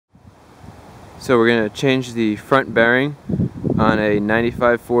So we're going to change the front bearing on a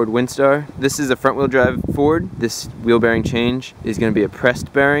 95 Ford Windstar. This is a front wheel drive Ford. This wheel bearing change is going to be a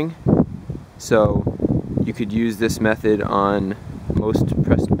pressed bearing. So you could use this method on most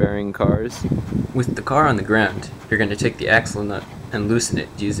pressed bearing cars. With the car on the ground, you're going to take the axle nut and loosen it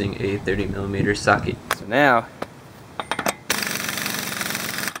using a 30mm socket. So now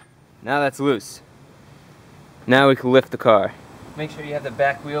that's loose. Now we can lift the car. Make sure you have the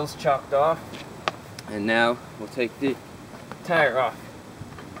back wheels chopped off. And now we'll take the tire off.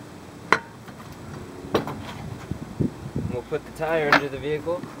 We'll put the tire under the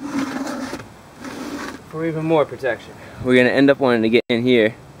vehicle for even more protection. We're going to end up wanting to get in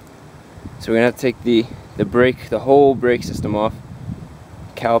here. So we're going to have to take the whole brake system off,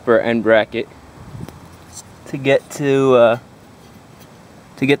 caliper and bracket, to get the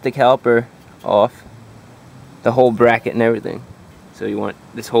caliper off, the whole bracket and everything. So you want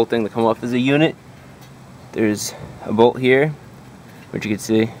this whole thing to come off as a unit. There's a bolt here, which you can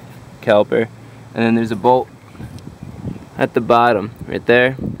see, caliper, and then there's a bolt at the bottom right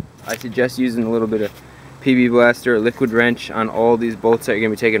there. I suggest using a little bit of PB Blaster or liquid wrench on all these bolts that you're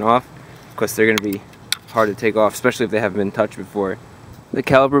going to be taking off, because they're going to be hard to take off, especially if they haven't been touched before. The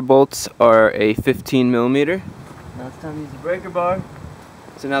caliper bolts are a 15mm. Now it's time to use the breaker bar.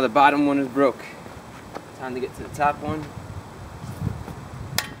 So now the bottom one is broke. Time to get to the top one.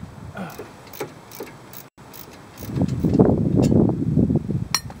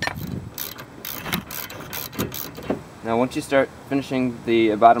 Now once you start finishing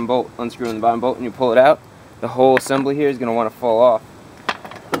the bottom bolt, unscrewing the bottom bolt, and you pull it out, the whole assembly here is going to want to fall off.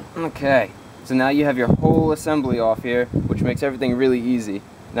 Okay, so now you have your whole assembly off here, which makes everything really easy.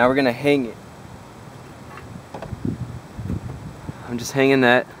 Now we're going to hang it. I'm just hanging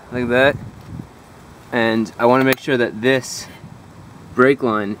that like that, and I want to make sure that this brake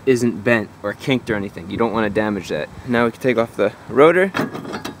line isn't bent or kinked or anything. You don't want to damage that. Now we can take off the rotor.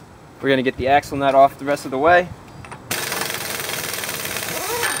 We're going to get the axle nut off the rest of the way.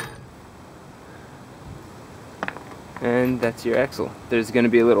 And that's your axle. There's going to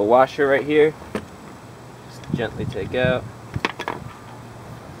be a little washer right here. Just gently take out.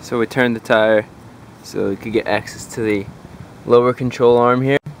 So we turn the tire so we could get access to the lower control arm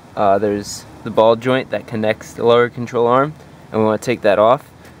here. There's the ball joint that connects the lower control arm, and we want to take that off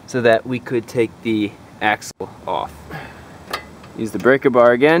so that we could take the axle off. Use the breaker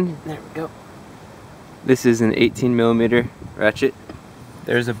bar again. There we go. This is an 18mm ratchet.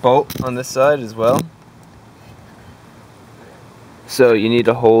 There's a bolt on this side as well. So you need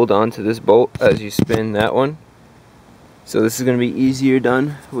to hold onto this bolt as you spin that one. So this is going to be easier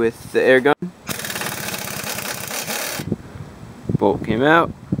done with the air gun. Bolt came out.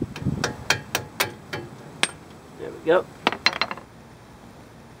 There we go.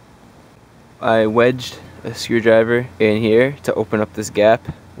 I wedged a screwdriver in here to open up this gap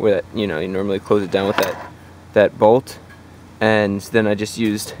where you normally close it down with that bolt, and then I just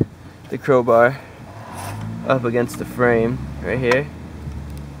used the crowbar up against the frame right here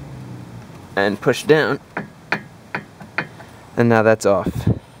and push down, and now that's off.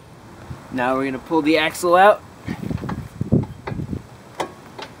 Now we're going to pull the axle out.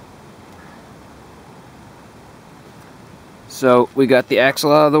 So we got the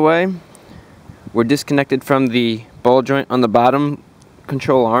axle out of the way. We're disconnected from the ball joint on the bottom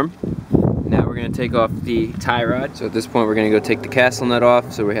control arm. Now we're going to take off the tie rod. So at this point we're going to go take the castle nut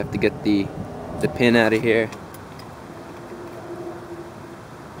off, so we have to get the pin out of here.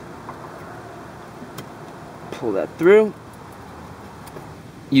 Pull that through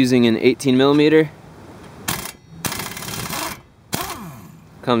using an 18mm.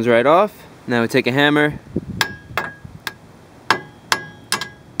 Comes right off. Now we take a hammer,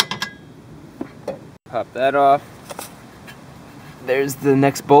 pop that off. There's the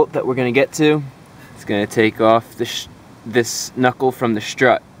next bolt that we're going to get to. It's going to take off this knuckle from the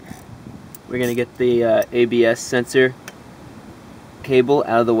strut. We're going to get the ABS sensor cable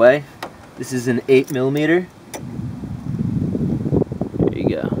out of the way. This is an 8mm. There you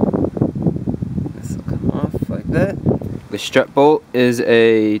go. This will come off like that. The strut bolt is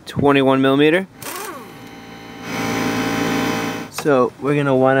a 21mm. So we're going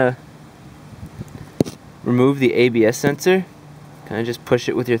to want to remove the ABS sensor. Kind of just push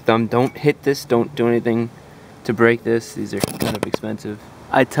it with your thumb. Don't hit this. Don't do anything to break this. These are kind of expensive.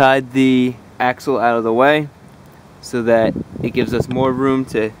 I tied the axle out of the way so that it gives us more room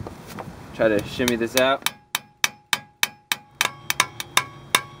to try to shimmy this out.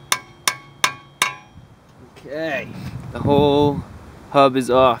 Okay, the whole hub is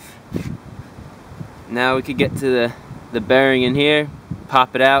off. Now we could get to the bearing in here,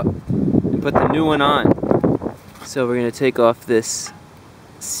 pop it out, and put the new one on. So we're gonna take off this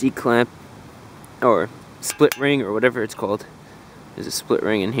C-clamp or split ring or whatever it's called. There's a split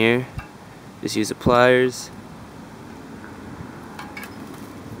ring in here. Just use the pliers.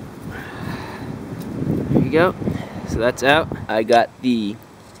 There you go. So that's out. I got the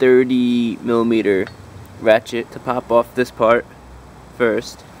 30mm ratchet to pop off this part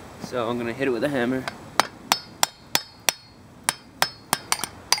first. So I'm gonna hit it with a hammer.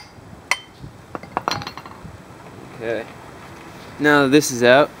 Okay. Now this is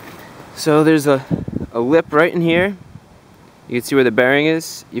out. So there's a lip right in here. You can see where the bearing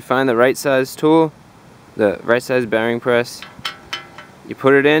is. You find the right size tool, the right size bearing press. You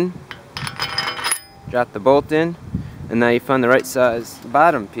put it in, drop the bolt in, and now you find the right size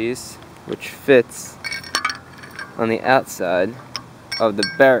bottom piece, which fits on the outside of the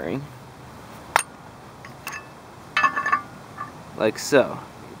bearing, like so.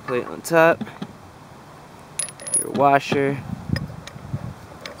 Plate on top, your washer,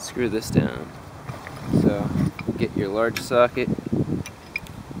 screw this down. So get your large socket.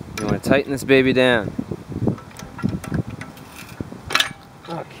 You want to tighten this baby down.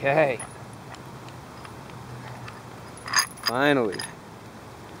 Okay. Finally,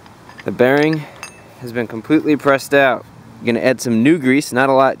 the bearing has been completely pressed out. You're going to add some new grease, not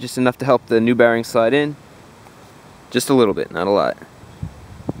a lot, just enough to help the new bearing slide in. Just a little bit, not a lot.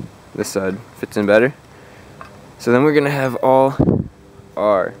 This side fits in better. So then we're going to have all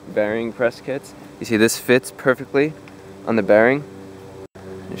our bearing press kits. You see this fits perfectly on the bearing.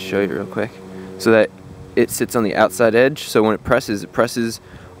 I'll show you real quick. So that it sits on the outside edge, so when it presses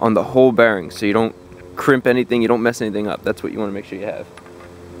on the whole bearing, so you don't crimp anything, you don't mess anything up. That's what you want to make sure you have.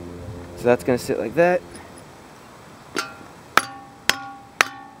 So that's going to sit like that.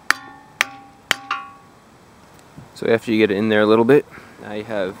 So after you get it in there a little bit, now you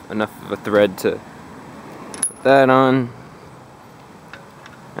have enough of a thread to put that on,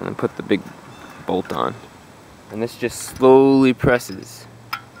 and then put the big bolt on. And this just slowly presses.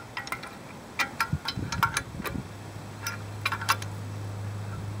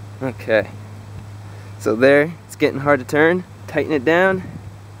 Okay. So there, it's getting hard to turn. Tighten it down.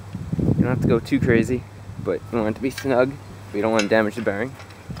 You don't have to go too crazy, but you want it to be snug, but you don't want to damage the bearing.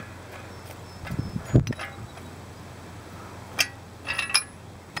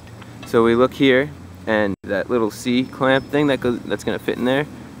 So we look here, and that little C clamp thing that's going to fit in there,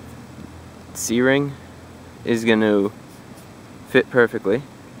 C-ring, is going to fit perfectly.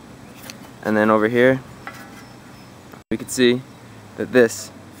 And then over here, we can see that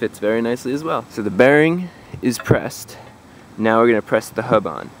this fits very nicely as well. So the bearing is pressed. Now we're going to press the hub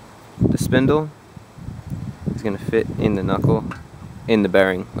on. The spindle is going to fit in the knuckle, in the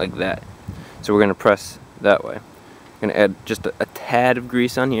bearing, like that. So we're going to press that way. We're going to add just a tad of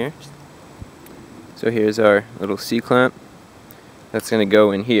grease on here. So here's our little C-clamp. That's going to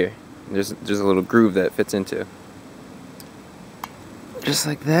go in here. There's a little groove that it fits into. Just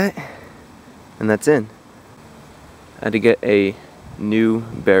like that. And that's in. I had to get a new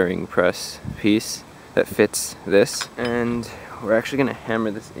bearing press piece that fits this, and we're actually going to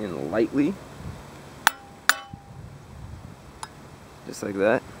hammer this in lightly, just like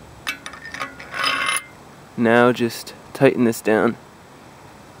that. Now just tighten this down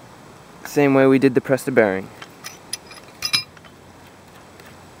same way we did the press the bearing.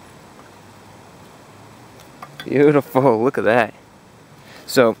 Beautiful, look at that.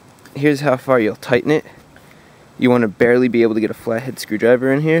 So here's how far you'll tighten it. You want to barely be able to get a flathead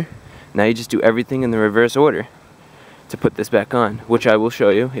screwdriver in here. Now you just do everything in the reverse order to put this back on, which I will show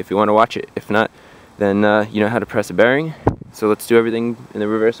you if you want to watch it. If not, then you know how to press a bearing. So let's do everything in the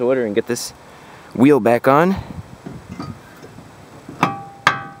reverse order and get this wheel back on.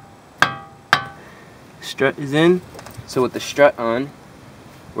 Strut is in. So with the strut on,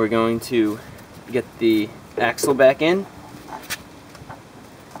 we're going to get the axle back in.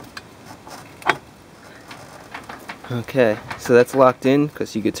 Okay, so that's locked in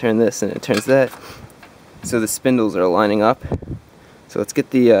because you could turn this and it turns that. So the spindles are lining up. So let's get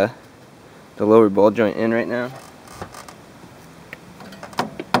the lower ball joint in right now.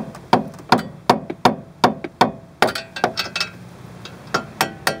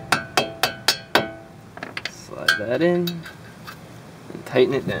 Slide that in and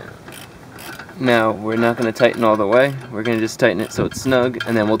tighten it down. Now we're not going to tighten all the way. We're going to just tighten it so it's snug,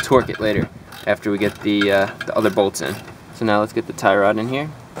 and then we'll torque it later after we get the other bolts in. So now let's get the tie rod in here.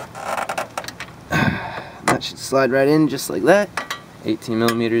 That should slide right in just like that.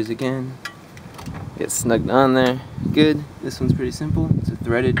 18mm again. Get snugged on there. Good. This one's pretty simple. It's a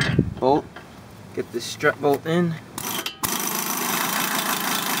threaded bolt. Get this strut bolt in.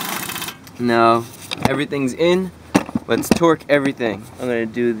 Now everything's in. Let's torque everything. I'm going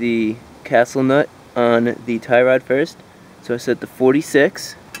to do the castle nut on the tie rod first. So I set the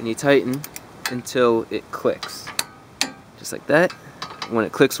 46 and you tighten until it clicks. Just like that. When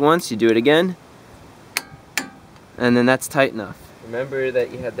it clicks once, you do it again. And then that's tight enough. Remember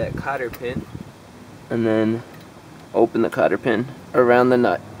that you have that cotter pin. And then open the cotter pin around the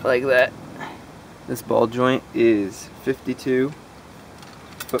nut like that. This ball joint is 52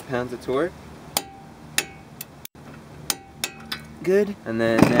 foot-pounds of torque. Good. And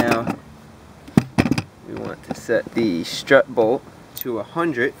then now we want to set the strut bolt to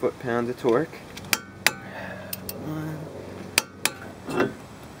 100 foot-pounds of torque.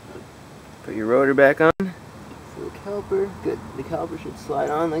 Put your rotor back on. So the caliper, good. The caliper should slide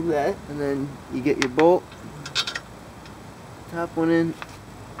on like that. And then you get your bolt. Top one in.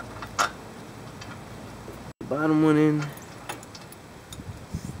 The bottom one in.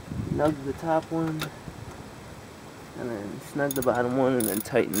 Snug the top one. And then snug the bottom one and then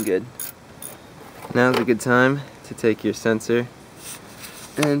tighten good. Now's a good time to take your sensor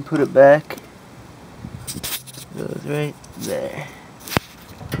and put it back. Goes right there.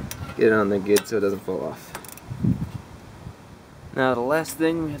 Get it on there good so it doesn't fall off. Now the last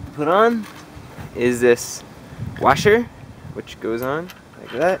thing we have to put on is this washer, which goes on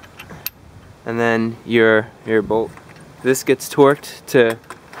like that. And then your bolt. This gets torqued to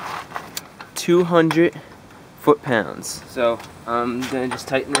 200 foot-pounds. So I'm gonna just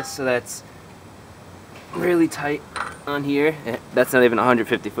tighten this so that's really tight on here. That's not even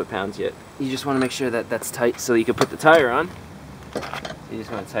 150 foot-pounds yet. You just want to make sure that that's tight so you can put the tire on. You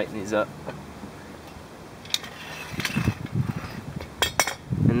just want to tighten these up.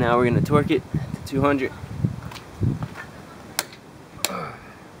 And now we're going to torque it to 200.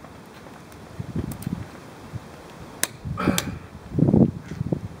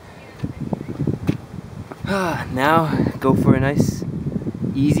 Now go for a nice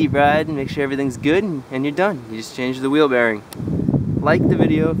easy ride and make sure everything's good and you're done. You just change the wheel bearing. Like the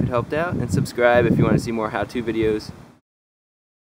video if it helped out and subscribe if you want to see more how-to videos.